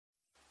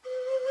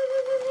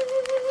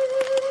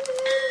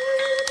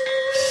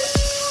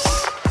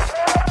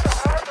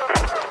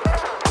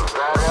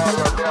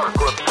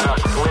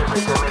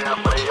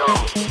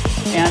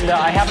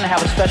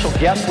have a special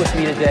guest with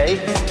me today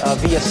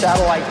via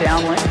satellite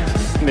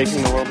downlink.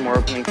 Making the world more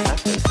open and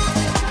connected.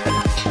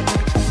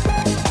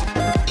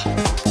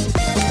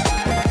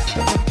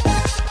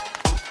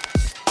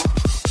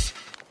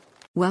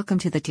 Welcome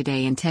to the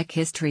Today in Tech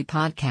History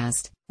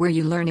podcast, where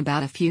you learn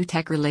about a few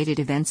tech-related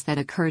events that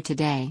occurred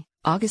today,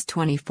 August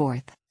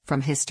 24th, from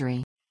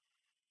history.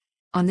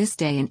 On this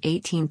day in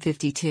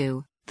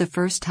 1852, the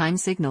first time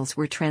signals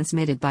were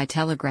transmitted by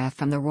telegraph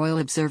from the Royal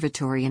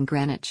Observatory in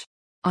Greenwich.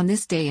 On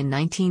this day in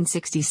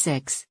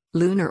 1966,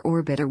 Lunar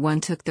Orbiter 1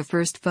 took the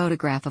first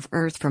photograph of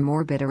Earth from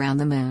orbit around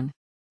the Moon.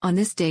 On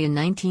this day in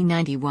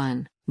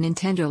 1991,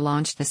 Nintendo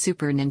launched the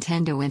Super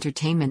Nintendo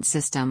Entertainment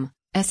System,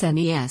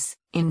 SNES,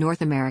 in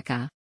North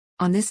America.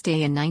 On this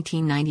day in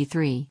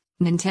 1993,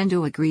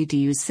 Nintendo agreed to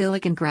use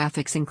Silicon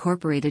Graphics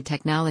Incorporated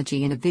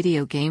technology in a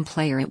video game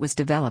player it was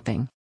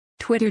developing.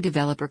 Twitter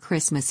developer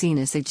Chris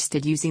Messina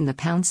suggested using the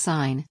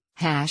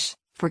 #,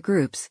 for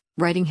groups,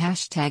 writing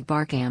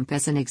 #Barcamp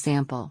as an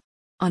example.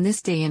 On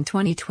this day in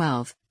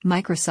 2012,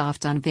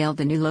 Microsoft unveiled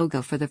the new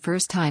logo for the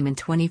first time in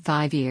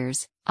 25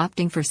 years,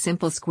 opting for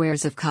simple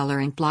squares of color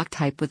ink block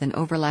type with an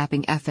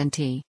overlapping F and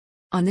T.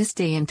 On this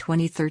day in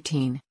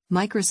 2013,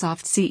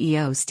 Microsoft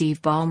CEO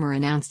Steve Ballmer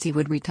announced he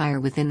would retire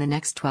within the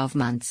next 12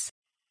 months.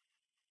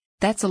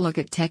 That's a look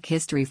at tech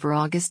history for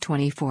August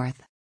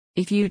 24th.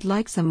 If you'd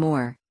like some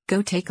more,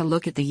 go take a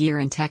look at the Year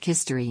in Tech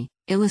History,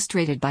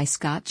 illustrated by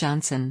Scott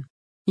Johnson.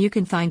 You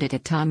can find it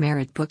at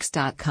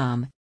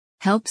tommerrittbooks.com.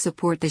 Help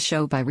support the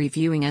show by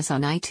reviewing us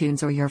on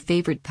iTunes or your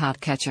favorite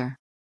podcatcher.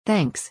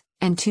 Thanks,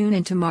 and tune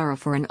in tomorrow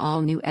for an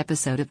all-new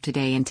episode of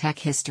Today in Tech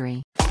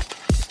History.